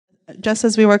just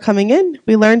as we were coming in,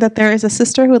 we learned that there is a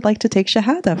sister who would like to take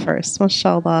Shahadah first,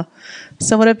 mashallah.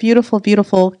 So what a beautiful,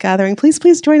 beautiful gathering. Please,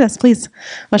 please join us, please.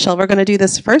 Mashallah, we're going to do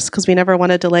this first because we never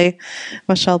want to delay.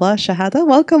 Mashallah, Shahadah.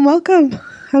 Welcome, welcome.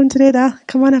 Alhamdulillah.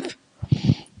 Come on up.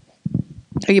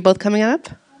 Are you both coming up?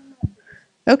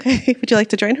 Okay. Would you like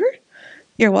to join her?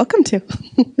 You're welcome to.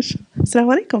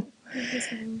 Assalamu alaikum.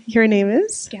 Your name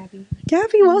is? Gabby.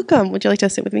 Gabby, welcome. Would you like to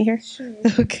sit with me here? Sure.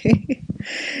 Okay.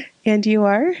 And you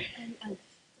are?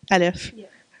 Alif. Yeah.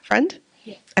 Friend?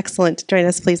 Yeah. Excellent. Join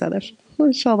us, please, Alif.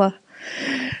 Inshallah.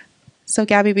 So,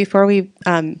 Gabby, before we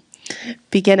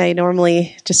begin, I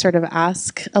normally just sort of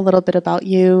ask a little bit about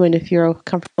you, and if you're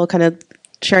comfortable kind of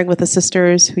sharing with the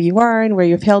sisters who you are and where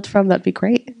you've hailed from, that'd be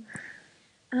great.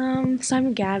 So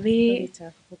I'm Gabby.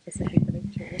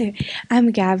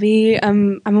 I'm Gabby.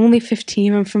 I'm only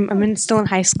 15. I'm still in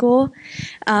high school.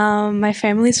 My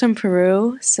family's from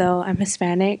Peru, so I'm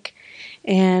Hispanic,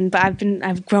 but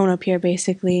I've grown up here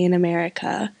basically in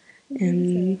America,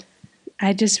 and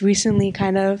I just recently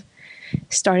kind of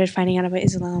started finding out about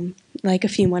Islam like a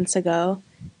few months ago,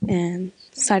 and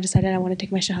so I decided I want to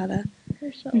take my Shahadah.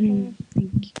 Thank you.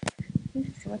 Thank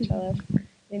you so much, Alif.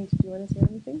 And do you want to say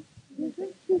anything?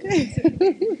 Okay.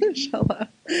 Mashallah.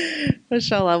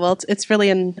 Mashallah. Well, it's really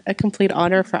a complete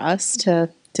honor for us to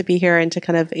be here and to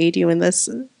kind of aid you in this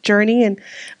journey and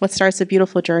what starts a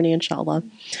beautiful journey, inshallah.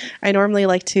 I normally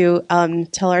like to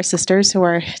tell our sisters who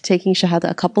are taking Shahadah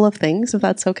a couple of things, if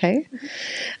that's okay.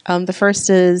 The first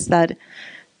is that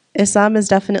Islam is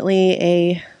definitely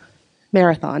a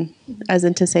marathon, as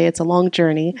in to say it's a long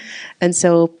journey. And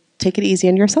so take it easy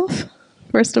on yourself,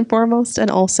 first and foremost, and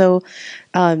also,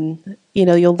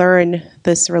 you'll learn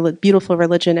this beautiful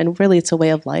religion, and really it's a way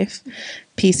of life,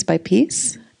 piece by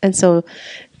piece. And so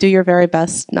do your very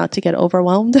best not to get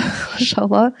overwhelmed,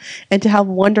 inshallah, and to have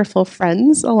wonderful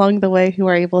friends along the way who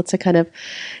are able to kind of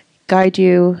guide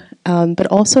you, but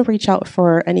also reach out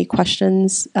for any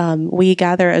questions. We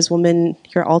gather as women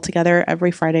here all together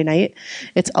every Friday night.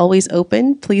 It's always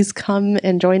open. Please come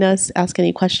and join us. Ask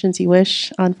any questions you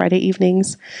wish on Friday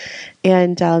evenings.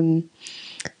 And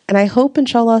I hope,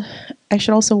 inshallah, I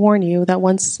should also warn you that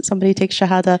once somebody takes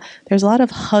Shahada, there's a lot of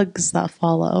hugs that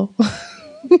follow.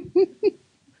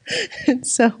 And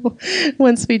so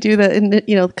once we do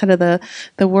kind of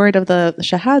the word of the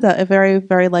Shahada, very,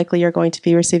 very likely you're going to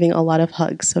be receiving a lot of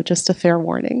hugs. So just a fair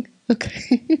warning.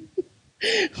 Okay.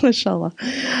 Mashallah.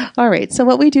 All right. So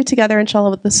what we do together,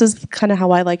 inshallah, this is kind of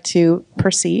how I like to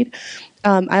proceed.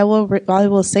 I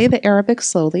will say the Arabic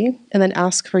slowly and then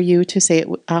ask for you to say it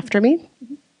after me.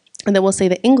 And then we'll say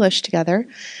the English together,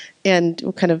 and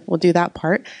we'll do that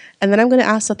part. And then I'm going to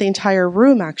ask that the entire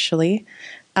room actually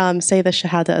say the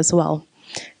Shahada as well.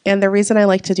 And the reason I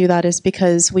like to do that is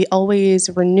because we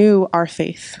always renew our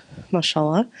faith,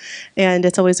 mashallah. And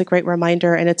it's always a great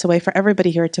reminder, and it's a way for everybody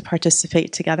here to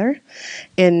participate together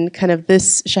in kind of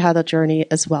this Shahada journey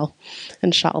as well,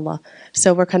 inshallah.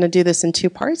 So we're going to do this in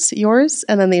two parts, yours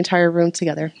and then the entire room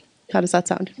together. How does that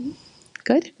sound?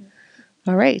 Good?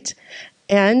 All right.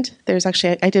 And there's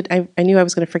actually, I knew I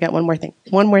was going to forget one more thing.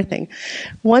 One more thing.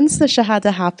 Once the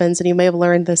Shahada happens, and you may have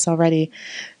learned this already,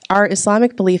 our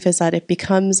Islamic belief is that it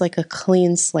becomes like a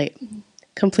clean slate,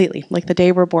 completely, like the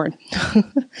day we're born.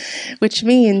 Which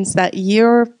means that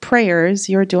your prayers,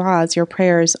 your du'as, your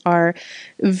prayers are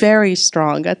very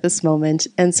strong at this moment.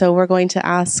 And so we're going to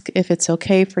ask if it's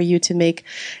okay for you to make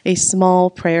a small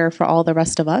prayer for all the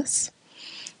rest of us.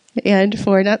 And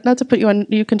for not to put you on,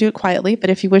 you can do it quietly, but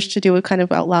if you wish to do it kind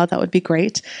of out loud, that would be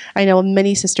great. I know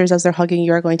many sisters, as they're hugging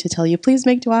you, are going to tell you, please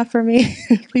make dua for me,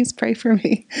 please pray for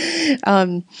me.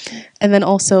 And then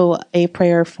also a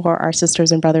prayer for our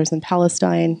sisters and brothers in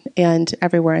Palestine and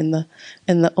everywhere in the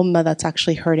ummah that's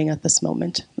actually hurting at this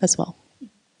moment as well.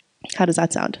 How does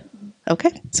that sound?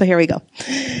 Okay, so here we go.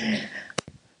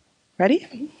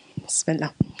 Ready?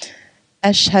 Bismillah.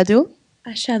 Ashhadu.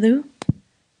 Ashhadu.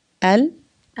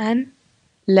 أن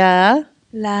لا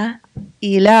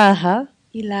إله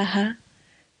إله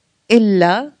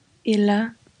إلا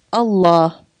إلا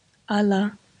الله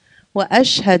الله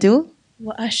وأشهد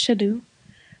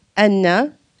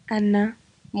أن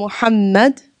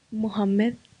محمد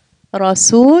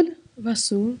رسول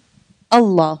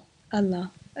الله.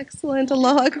 Allah. Excellent.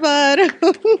 Allahu Akbar.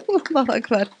 Allahu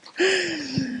Akbar.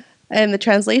 And the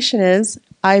translation is,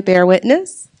 I bear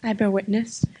witness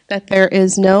that there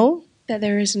is no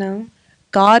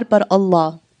God but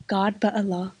Allah.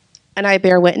 And I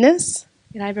bear witness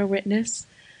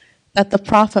that the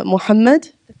Prophet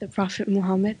Muhammad,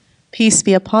 peace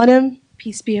be upon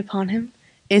him,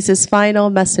 is his final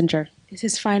messenger. is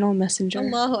his final messenger.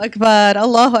 Allahu Akbar,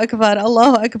 Allahu Akbar,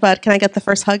 Allahu Akbar. Can I get the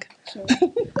first hug? Sure.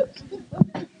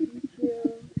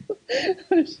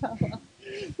 MashaAllah.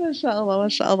 MashaAllah,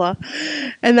 MashaAllah.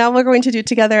 And now we're going to do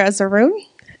together as a room.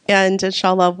 And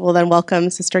inshallah, we'll then welcome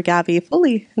Sister Gabby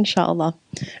fully, inshallah.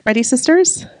 Ready,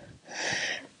 sisters?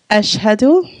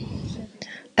 Ashhadu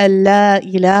an la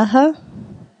ilaha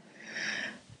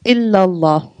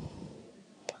illallah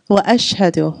wa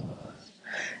ashhadu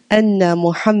anna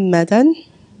Muhammadan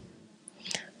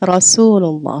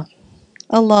Rasulullah.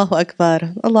 Allahu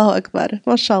Akbar, Allahu Akbar,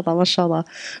 mashallah, mashallah.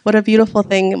 What a beautiful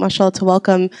thing, mashallah, to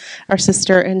welcome our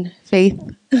sister in faith,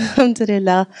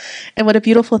 alhamdulillah. And what a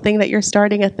beautiful thing that you're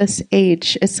starting at this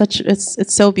age.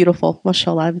 It's so beautiful,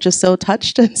 mashallah. I'm just so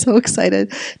touched and so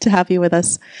excited to have you with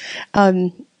us.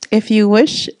 If you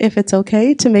wish, if it's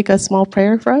okay, to make a small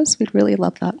prayer for us, we'd really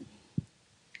love that.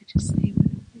 Just say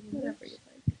whatever you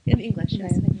like. In English,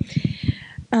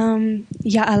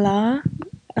 Ya Allah,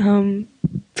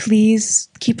 please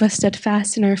keep us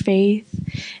steadfast in our faith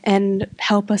and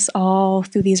help us all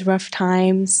through these rough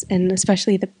times, and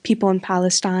especially the people in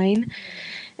Palestine.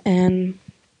 And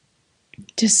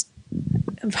just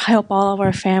help all of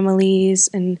our families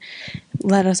and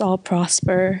let us all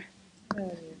prosper.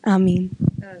 Ameen.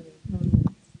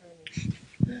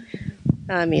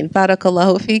 Ameen.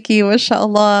 Barakallahu fiki,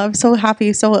 mashallah. I'm so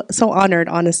happy, so honored,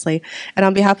 honestly. And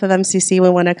on behalf of MCC, we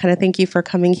want to kind of thank you for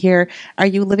coming here. Are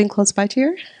you living close by to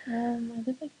here? I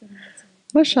live like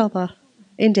Mashallah.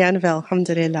 In Danville,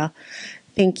 alhamdulillah.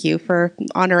 Thank you for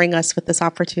honoring us with this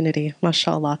opportunity.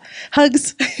 Mashallah.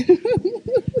 Hugs.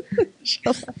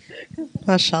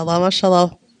 Mashallah,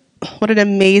 mashallah. What an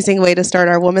amazing way to start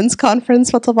our women's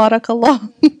conference. Wa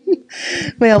tabarakallah.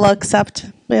 May Allah accept.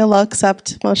 May Allah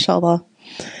accept. Mashallah.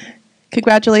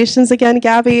 Congratulations again,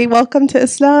 Gabby. Welcome to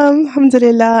Islam.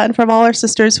 Alhamdulillah. And from all our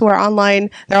sisters who are online,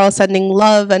 they're all sending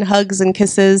love and hugs and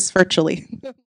kisses virtually.